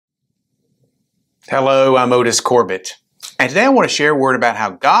Hello, I'm Otis Corbett, and today I want to share a word about how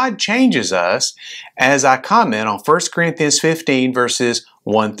God changes us as I comment on 1 Corinthians 15 verses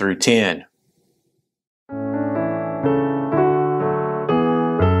 1 through 10.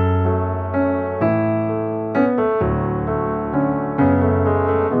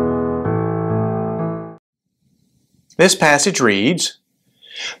 This passage reads,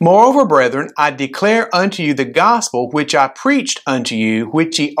 Moreover, brethren, I declare unto you the gospel which I preached unto you,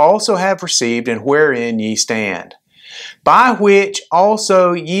 which ye also have received, and wherein ye stand, by which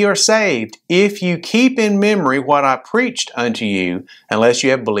also ye are saved, if you keep in memory what I preached unto you, unless you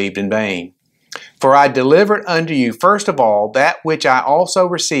have believed in vain. For I delivered unto you first of all that which I also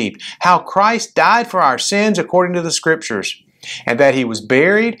received, how Christ died for our sins according to the Scriptures, and that He was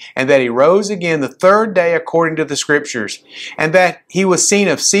buried, and that He rose again the third day according to the Scriptures, and that He was seen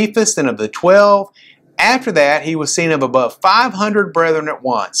of Cephas and of the 12. After that He was seen of above 500 brethren at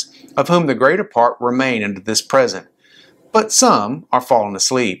once, of whom the greater part remain unto this present, but some are fallen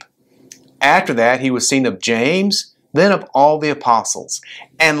asleep. After that He was seen of James, then of all the apostles.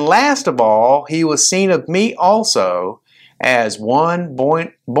 And last of all He was seen of me also, as one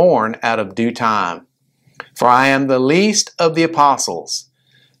born out of due time. For I am the least of the apostles,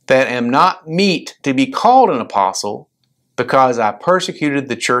 that am not meet to be called an apostle, because I persecuted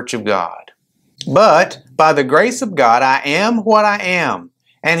the church of God. But by the grace of God I am what I am,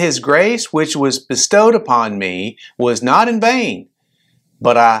 and His grace which was bestowed upon me was not in vain,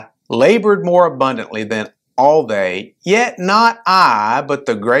 but I labored more abundantly than all they, yet not I, but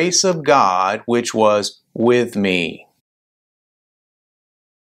the grace of God which was with me.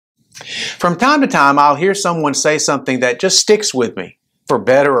 From time to time, I'll hear someone say something that just sticks with me, for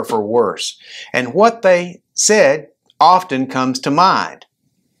better or for worse, and what they said often comes to mind.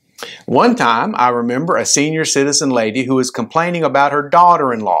 One time, I remember a senior citizen lady who was complaining about her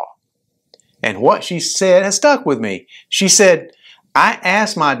daughter-in-law, and what she said has stuck with me. She said, I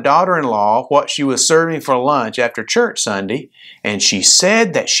asked my daughter-in-law what she was serving for lunch after church Sunday, and she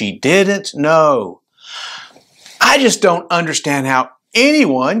said that she didn't know. I just don't understand how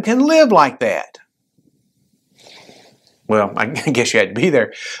anyone can live like that. Well, I guess you had to be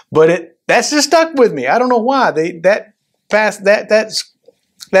there, but that's just stuck with me. I don't know why. That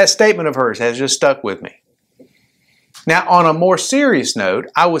statement of hers has just stuck with me. Now, on a more serious note,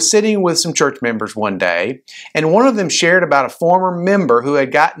 I was sitting with some church members one day, and one of them shared about a former member who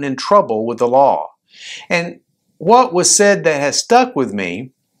had gotten in trouble with the law. And what was said that has stuck with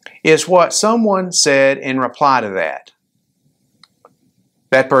me is what someone said in reply to that.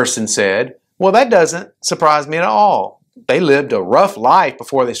 That person said, well, that doesn't surprise me at all. They lived a rough life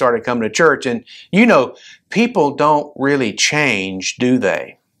before they started coming to church, and you know, people don't really change, do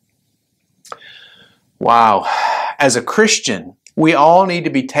they? Wow. As a Christian, we all need to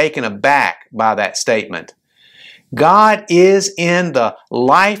be taken aback by that statement. God is in the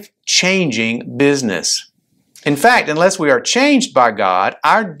life-changing business. In fact, unless we are changed by God,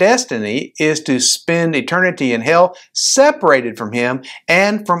 our destiny is to spend eternity in hell, separated from Him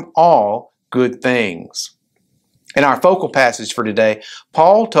and from all good things. In our focal passage for today,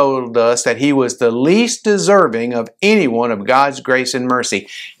 Paul told us that he was the least deserving of anyone of God's grace and mercy.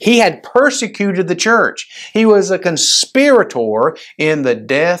 He had persecuted the church. He was a conspirator in the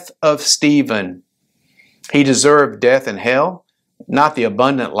death of Stephen. He deserved death in hell, not the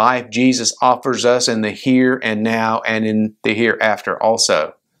abundant life Jesus offers us in the here and now and in the hereafter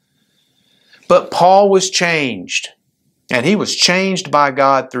also. But Paul was changed, and he was changed by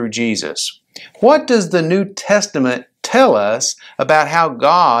God through Jesus. What does the New Testament tell us about how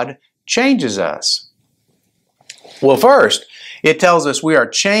God changes us? Well, first, it tells us we are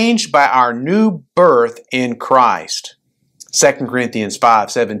changed by our new birth in Christ. 2 Corinthians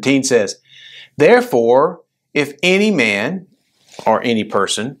 5:17 says, Therefore, if any man or any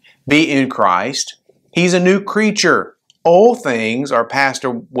person be in Christ, he's a new creature. Old things are passed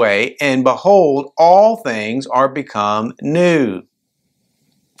away, and behold, all things are become new.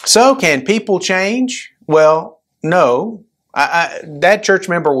 So, can people change? Well, no. That church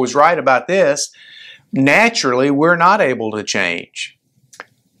member was right about this. Naturally, we're not able to change.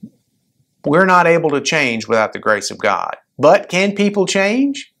 We're not able to change without the grace of God. But can people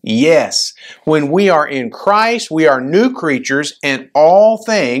change? Yes. When we are in Christ, we are new creatures, and all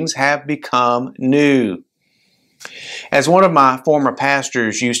things have become new. As one of my former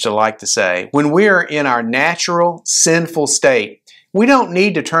pastors used to like to say, when we are in our natural, sinful state, we don't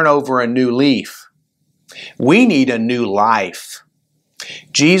need to turn over a new leaf. We need a new life.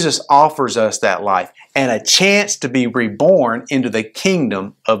 Jesus offers us that life and a chance to be reborn into the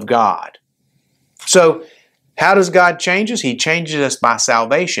kingdom of God. So, how does God change us? He changes us by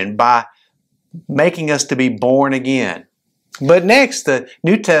salvation, by making us to be born again. But next, the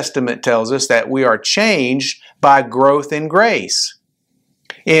New Testament tells us that we are changed by growth in grace.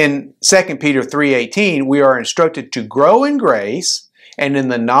 In 2 Peter 3:18, we are instructed to grow in grace and in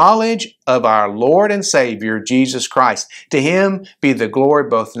the knowledge of our Lord and Savior, Jesus Christ. To Him be the glory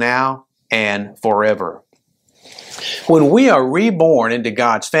both now and forever. When we are reborn into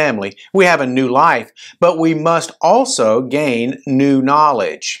God's family, we have a new life, but we must also gain new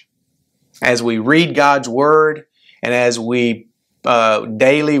knowledge. As we read God's Word and as we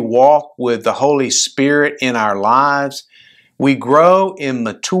daily walk with the Holy Spirit in our lives, we grow in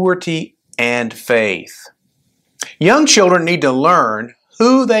maturity and faith. Young children need to learn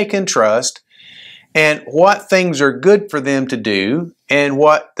who they can trust and what things are good for them to do and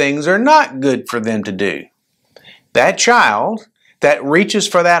what things are not good for them to do. That child that reaches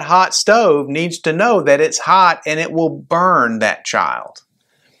for that hot stove needs to know that it's hot and it will burn that child.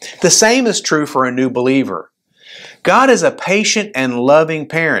 The same is true for a new believer. God is a patient and loving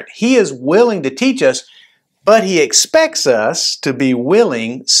parent. He is willing to teach us, but He expects us to be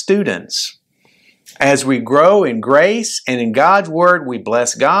willing students. As we grow in grace and in God's Word, we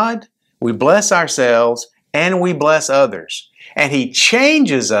bless God, we bless ourselves, and we bless others. And He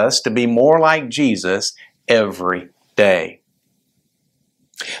changes us to be more like Jesus every day.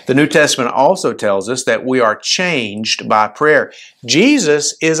 The New Testament also tells us that we are changed by prayer.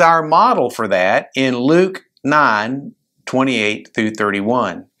 Jesus is our model for that in Luke 9:28 through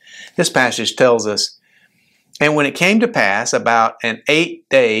 31. This passage tells us, "And when it came to pass about 8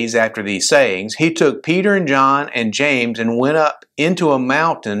 days after these sayings, He took Peter and John and James and went up into a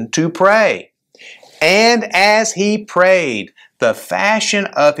mountain to pray. And as He prayed, the fashion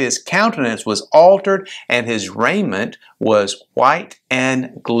of His countenance was altered, and His raiment was white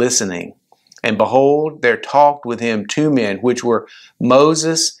and glistening. And behold, there talked with Him 2 men, which were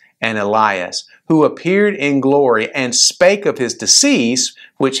Moses and Elias, who appeared in glory and spake of His decease,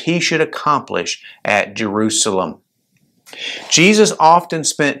 which He should accomplish at Jerusalem." Jesus often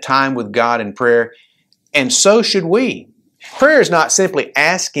spent time with God in prayer, and so should we. Prayer is not simply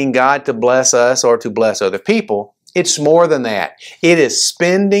asking God to bless us or to bless other people. It's more than that. It is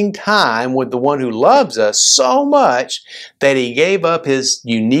spending time with the one who loves us so much that He gave up His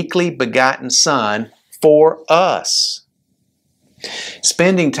uniquely begotten Son for us.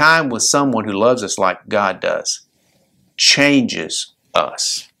 Spending time with someone who loves us like God does changes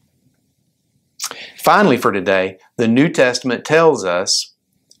us. Finally, for today, the New Testament tells us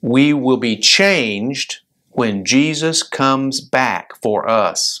we will be changed when Jesus comes back for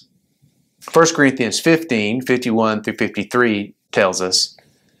us. 1 Corinthians 15:51 through 53 tells us,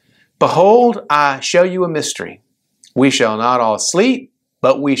 "Behold, I show you a mystery. We shall not all sleep,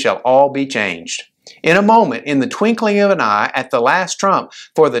 but we shall all be changed. In a moment, in the twinkling of an eye, at the last trump,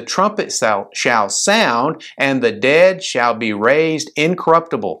 for the trumpet shall sound, and the dead shall be raised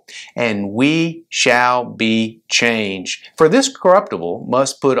incorruptible, and we shall be changed. For this corruptible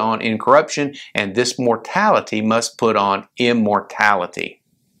must put on incorruption, and this mortality must put on immortality."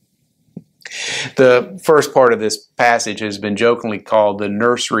 The first part of this passage has been jokingly called the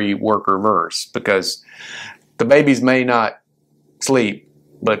nursery worker verse, because the babies may not sleep,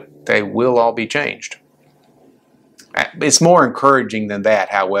 but they will all be changed. It's more encouraging than that,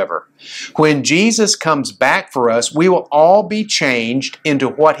 however. When Jesus comes back for us, we will all be changed into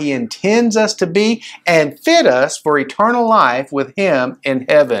what He intends us to be and fit us for eternal life with Him in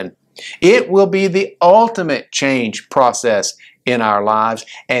heaven. It will be the ultimate change process in our lives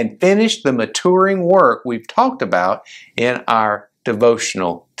and finish the maturing work we've talked about in our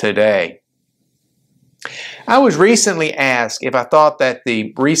devotional today. I was recently asked if I thought that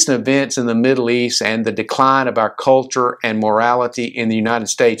the recent events in the Middle East and the decline of our culture and morality in the United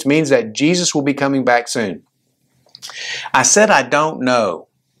States means that Jesus will be coming back soon. I said I don't know.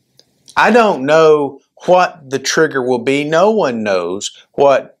 I don't know what the trigger will be. No one knows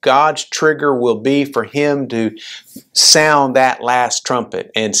what God's trigger will be for Him to sound that last trumpet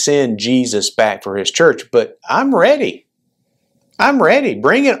and send Jesus back for His church. But I'm ready. I'm ready.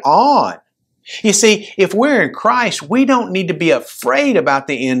 Bring it on. You see, if we're in Christ, we don't need to be afraid about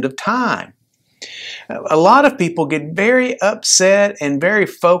the end of time. A lot of people get very upset and very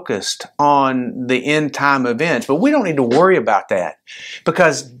focused on the end time events, but we don't need to worry about that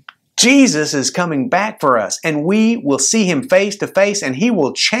because Jesus is coming back for us and we will see Him face to face and He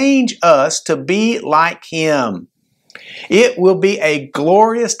will change us to be like Him. It will be a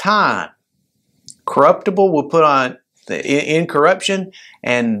glorious time. Corruptible will put on the incorruption,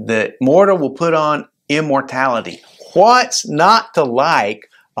 and the mortal will put on immortality. What's not to like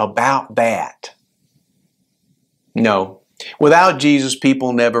about that? No, Without Jesus,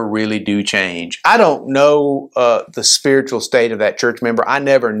 people never really do change. I don't know the spiritual state of that church member. I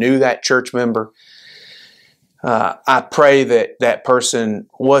never knew that church member. I pray that that person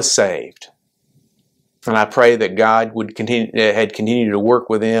was saved. And I pray that God would continue to work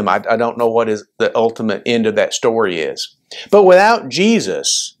with them. I don't know what the ultimate end of that story is. But without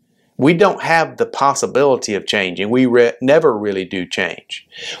Jesus, we don't have the possibility of changing. We never really do change.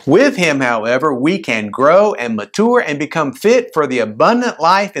 With Him, however, we can grow and mature and become fit for the abundant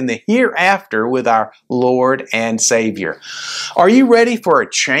life in the hereafter with our Lord and Savior. Are you ready for a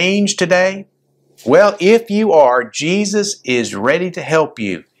change today? Well, if you are, Jesus is ready to help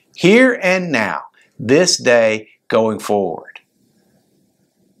you here and now, this day going forward.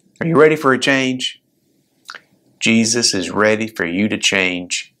 Are you ready for a change? Jesus is ready for you to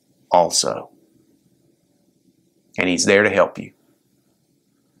change also. And He's there to help you.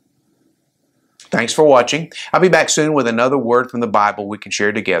 Thanks for watching. I'll be back soon with another word from the Bible we can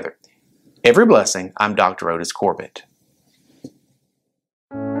share together. Every blessing. I'm Dr. Otis Corbett.